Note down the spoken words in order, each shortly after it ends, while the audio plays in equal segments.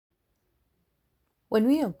When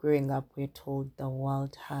we are growing up, we're told the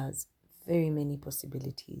world has very many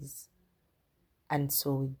possibilities. And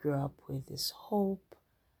so we grow up with this hope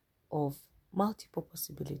of multiple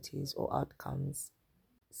possibilities or outcomes.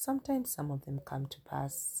 Sometimes some of them come to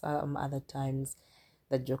pass, some other times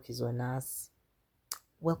the joke is on us.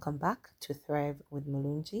 Welcome back to Thrive with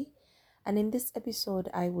Mulunji. And in this episode,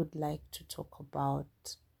 I would like to talk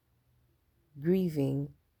about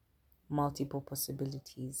grieving multiple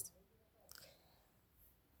possibilities.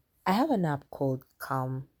 I have an app called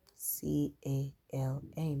Calm,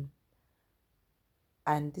 CALM,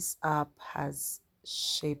 and this app has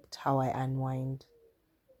shaped how I unwind.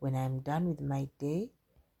 When I'm done with my day,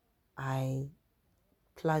 I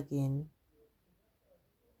plug into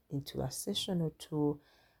a session or two,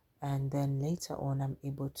 and then later on I'm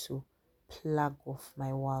able to plug off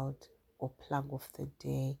my world or plug off the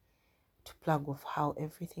day, to plug off how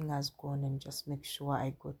everything has gone and just make sure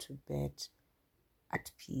I go to bed at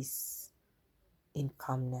peace, in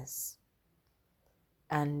calmness.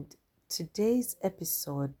 And today's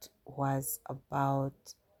episode was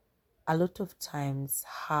about a lot of times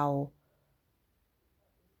how,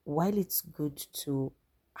 while it's good to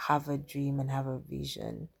have a dream and have a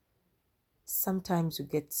vision, sometimes you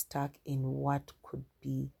get stuck in what could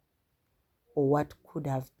be or what could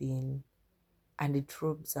have been, and it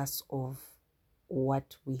robs us of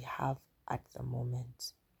what we have at the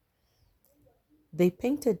moment. They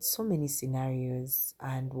painted so many scenarios,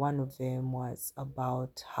 and one of them was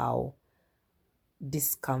about how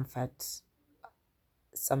discomfort,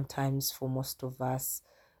 sometimes for most of us,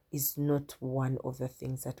 is not one of the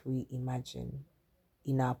things that we imagine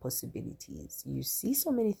in our possibilities. You see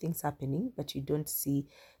so many things happening, but you don't see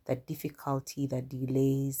the difficulty, the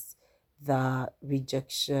delays, the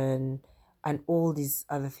rejection, and all these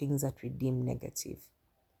other things that we deem negative.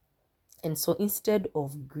 And so instead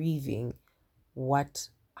of grieving what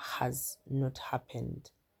has not happened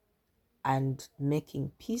and making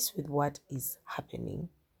peace with what is happening,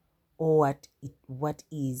 or what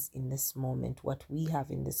is in this moment, what we have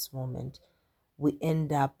in this moment, we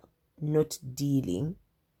end up not dealing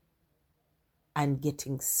and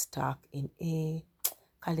getting stuck in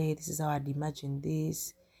Kale, this is how I'd imagined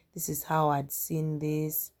this. This is how I'd seen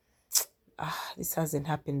this. This hasn't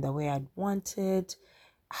happened the way I'd wanted.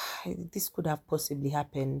 This could have possibly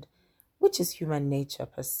happened, which is human nature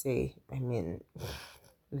per se. I mean,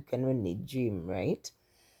 we can only dream, right?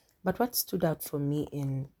 But what stood out for me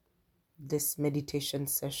in this meditation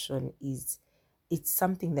session is it's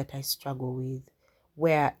something that I struggle with,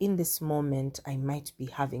 where in this moment I might be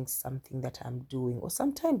having something that I'm doing, or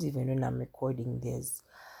sometimes even when I'm recording these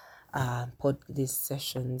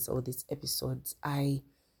sessions or these episodes, I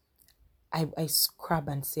scrub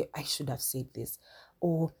and say I should have said this,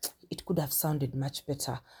 or it could have sounded much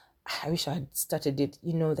better. I wish I had started it.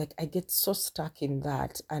 Like I get so stuck in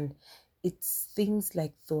that, and it's things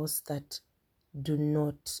like those that do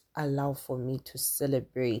not allow for me to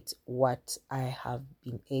celebrate what I have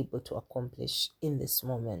been able to accomplish in this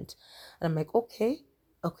moment. And I'm like, okay,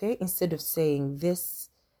 instead of saying this,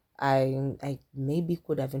 I maybe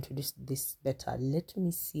could have introduced this better. Let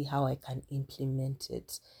me see how I can implement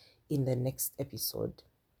it in the next episode.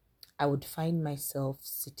 I would find myself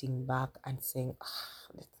sitting back and saying,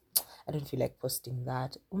 I don't feel like posting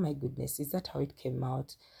that. Oh my goodness, is that how it came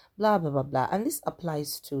out? Blah, blah, blah, blah. And this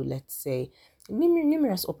applies to, let's say,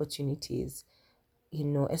 numerous opportunities,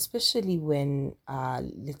 especially when,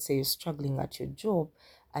 let's say, you're struggling at your job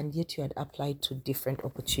and yet you had applied to different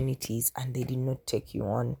opportunities and they did not take you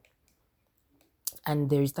on. And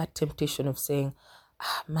there is that temptation of saying,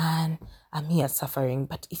 man, I'm here suffering,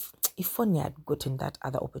 but if only I'd gotten that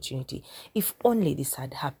other opportunity, if only this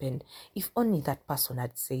had happened, if only that person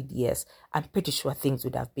had said yes, I'm pretty sure things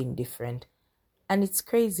would have been different. And it's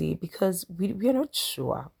crazy because we are not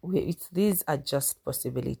sure. These are just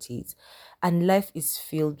possibilities, and life is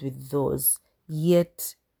filled with those.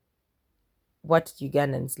 Yet what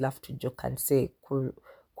Ugandans love to joke and say,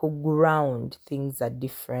 ground, things are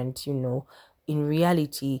different, In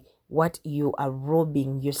reality, what you are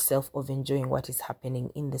robbing yourself of enjoying what is happening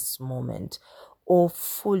in this moment, or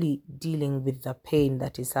fully dealing with the pain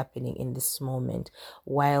that is happening in this moment,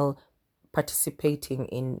 while participating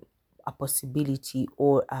in a possibility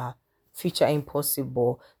or a future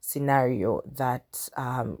impossible scenario that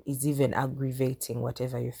is even aggravating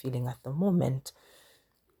whatever you're feeling at the moment.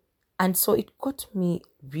 And so it got me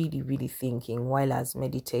really, really thinking while I was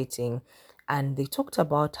meditating. And they talked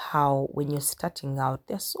about how when you're starting out,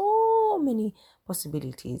 there's so many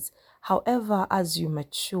possibilities. However, as you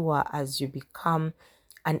mature, as you become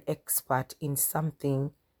an expert in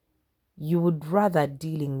something, you would rather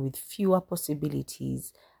dealing with fewer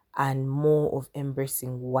possibilities and more of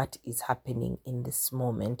embracing what is happening in this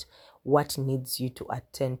moment, what needs you to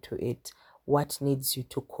attend to it, what needs you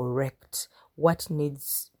to correct, what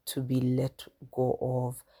needs to be let go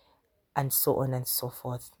of, and so on and so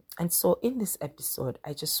forth. And so in this episode,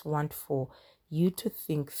 I just want for you to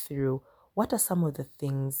think through what are some of the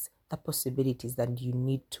things, the possibilities that you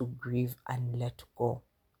need to grieve and let go.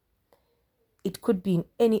 It could be in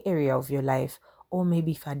any area of your life, or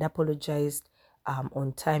maybe if I'd apologized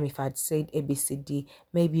on time, if I'd said ABCD,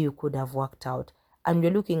 maybe you could have worked out. And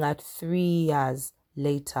you're looking at 3 years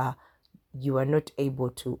later, you are not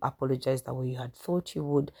able to apologize the way you had thought you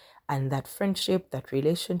would, and that friendship, that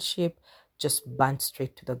relationship just burnt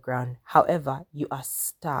straight to the ground. However, you are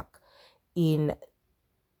stuck in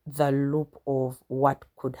the loop of what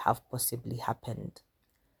could have possibly happened.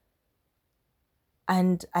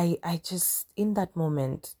 And I just, in that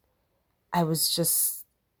moment, I was just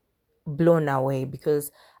blown away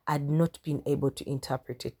because I'd not been able to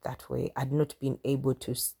interpret it that way. I'd not been able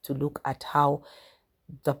to look at how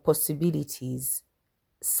the possibilities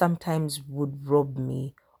sometimes would rob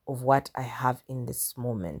me of what I have in this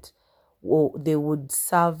moment. Or they would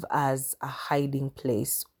serve as a hiding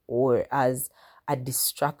place or as a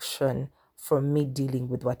distraction from me dealing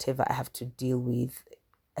with whatever I have to deal with,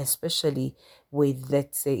 especially with,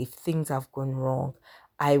 let's say, if things have gone wrong,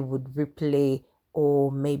 I would replay,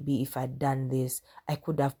 or maybe if I'd done this, I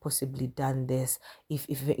could have possibly done this.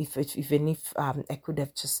 Even if I could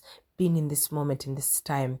have just been in this moment, in this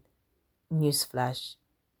time, newsflash,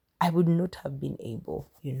 I would not have been able,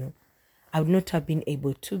 I would not have been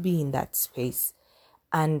able to be in that space.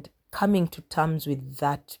 And coming to terms with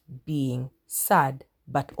that being sad,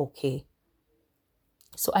 but okay.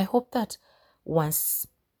 So I hope that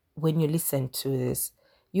when you listen to this,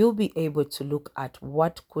 you'll be able to look at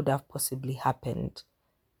what could have possibly happened.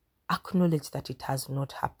 Acknowledge that it has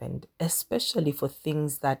not happened, especially for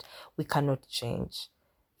things that we cannot change,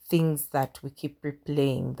 things that we keep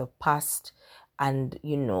replaying, the past, and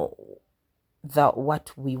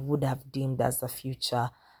what we would have deemed as the future,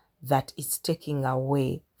 that is taking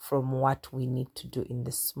away from what we need to do in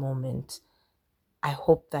this moment. I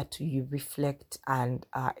hope that you reflect and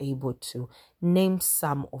are able to name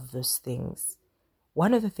some of those things.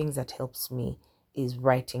 One of the things that helps me is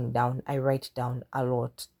writing down. I write down a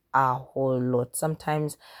lot, a whole lot.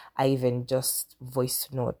 Sometimes I even just voice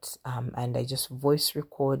note, and I just voice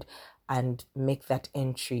record and make that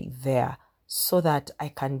entry there so that I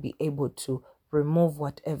can be able to remove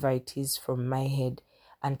whatever it is from my head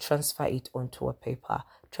and transfer it onto a paper,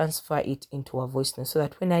 transfer it into a voice note, so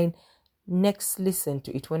that when I next listen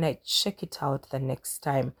to it, when I check it out the next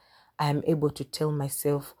time, I am able to tell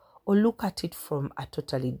myself or look at it from a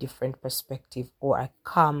totally different perspective, or a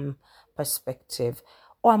calm perspective,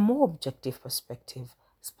 or a more objective perspective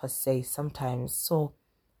per se sometimes. So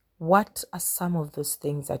what are some of those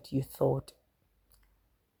things that you thought?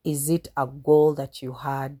 Is it a goal that you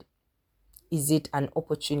had? Is it an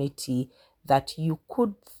opportunity that you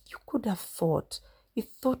could have thought, you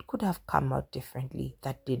thought could have come out differently,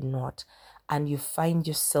 that did not? And you find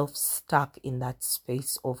yourself stuck in that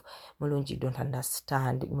space of, Mulunji, don't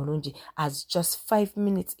understand. Mulunji, as just 5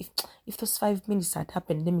 minutes, if those 5 minutes had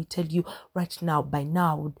happened, let me tell you, right now, by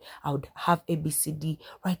now, I would have ABCD,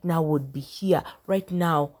 right now would be here, right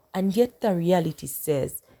now. And yet the reality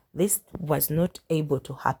says, this was not able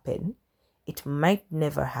to happen. It might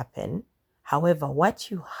never happen. However,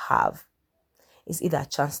 what you have is either a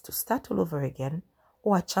chance to start all over again,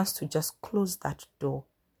 or a chance to just close that door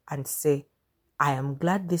and say, I am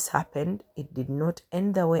glad this happened. It did not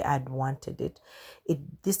end the way I'd wanted it.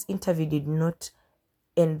 This interview did not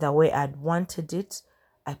end the way I'd wanted it.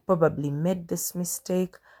 I probably made this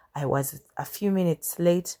mistake. I was a few minutes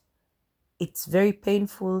late. It's very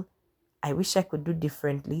painful. I wish I could do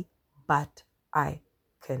differently, but I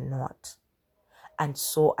cannot. And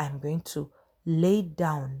so I'm going to lay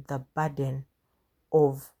down the burden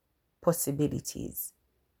of possibilities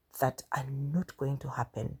that are not going to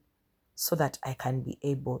happen, so that I can be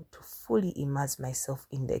able to fully immerse myself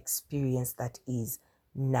in the experience that is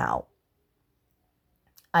now.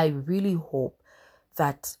 I really hope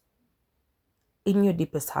that in your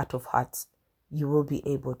deepest heart of hearts, you will be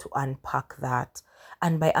able to unpack that.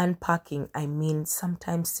 And by unpacking, I mean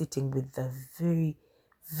sometimes sitting with the very,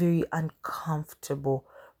 very uncomfortable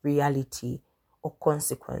reality or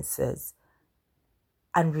consequences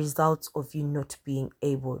and results of you not being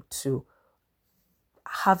able to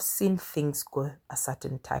have seen things go a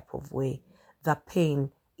certain type of way. The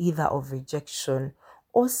pain either of rejection,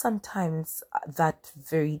 or sometimes that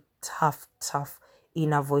very tough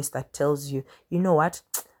inner voice that tells you, you know what,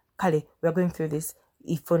 Kale, we're going through this.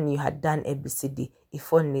 If only you had done ABCD.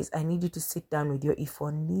 If only, I need you to sit down with your if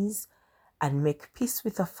onlys and make peace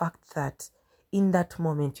with the fact that in that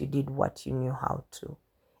moment you did what you knew how to.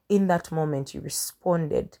 In that moment you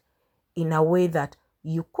responded in a way that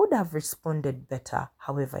you could have responded better,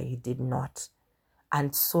 however you did not.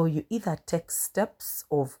 And so you either take steps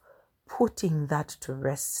of putting that to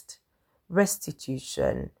rest,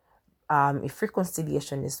 restitution, if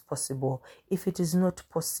reconciliation is possible. If it is not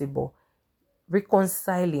possible,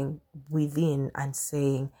 reconciling within and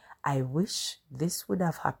saying, I wish this would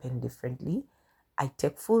have happened differently. I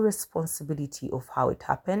take full responsibility of how it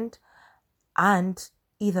happened. And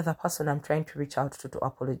either the person I'm trying to reach out to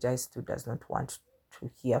apologize to does not want to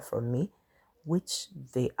hear from me, which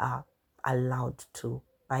they are allowed to,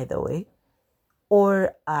 by the way,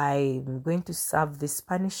 or I'm going to serve this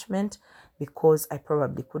punishment because I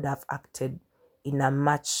probably could have acted in a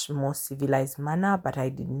much more civilized manner, but I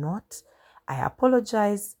did not. I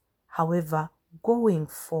apologize. However, going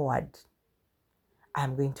forward,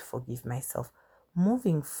 I'm going to forgive myself.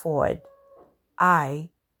 Moving forward, I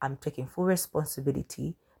am taking full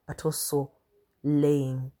responsibility, but also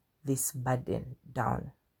laying this burden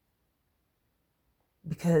down.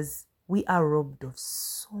 Because we are robbed of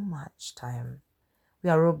so much time. We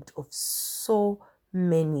are robbed of so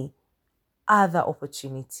many other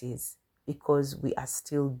opportunities because we are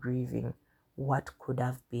still grieving what could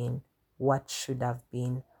have been, what should have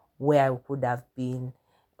been, where I could have been,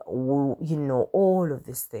 all of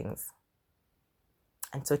these things.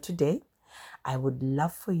 And so today, I would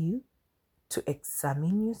love for you to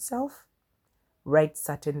examine yourself, write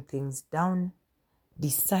certain things down,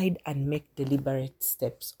 decide and make deliberate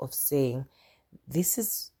steps of saying, this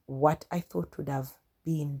is what I thought would have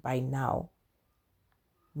been by now.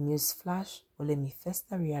 Newsflash, or let me face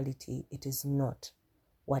the reality, it is not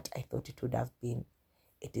what I thought it would have been.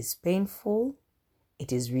 It is painful,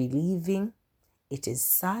 it is relieving, it is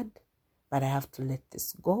sad, but I have to let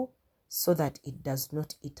this go so that it does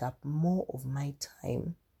not eat up more of my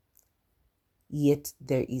time. Yet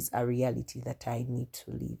there is a reality that I need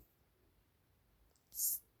to live.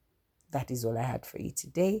 That is all I had for you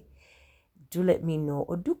today. Do let me know,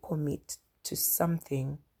 or do commit to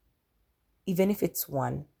something, even if it's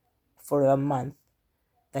one, for a month,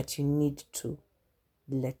 that you need to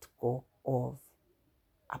let go of.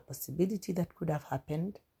 A possibility that could have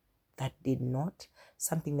happened that did not,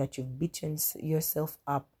 something that you've beaten yourself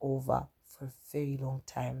up over for a very long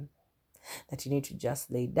time, that you need to just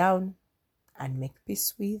lay down and make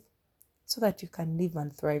peace with, so that you can live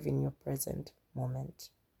and thrive in your present moment.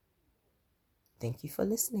 Thank you for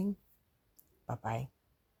listening. Bye-bye.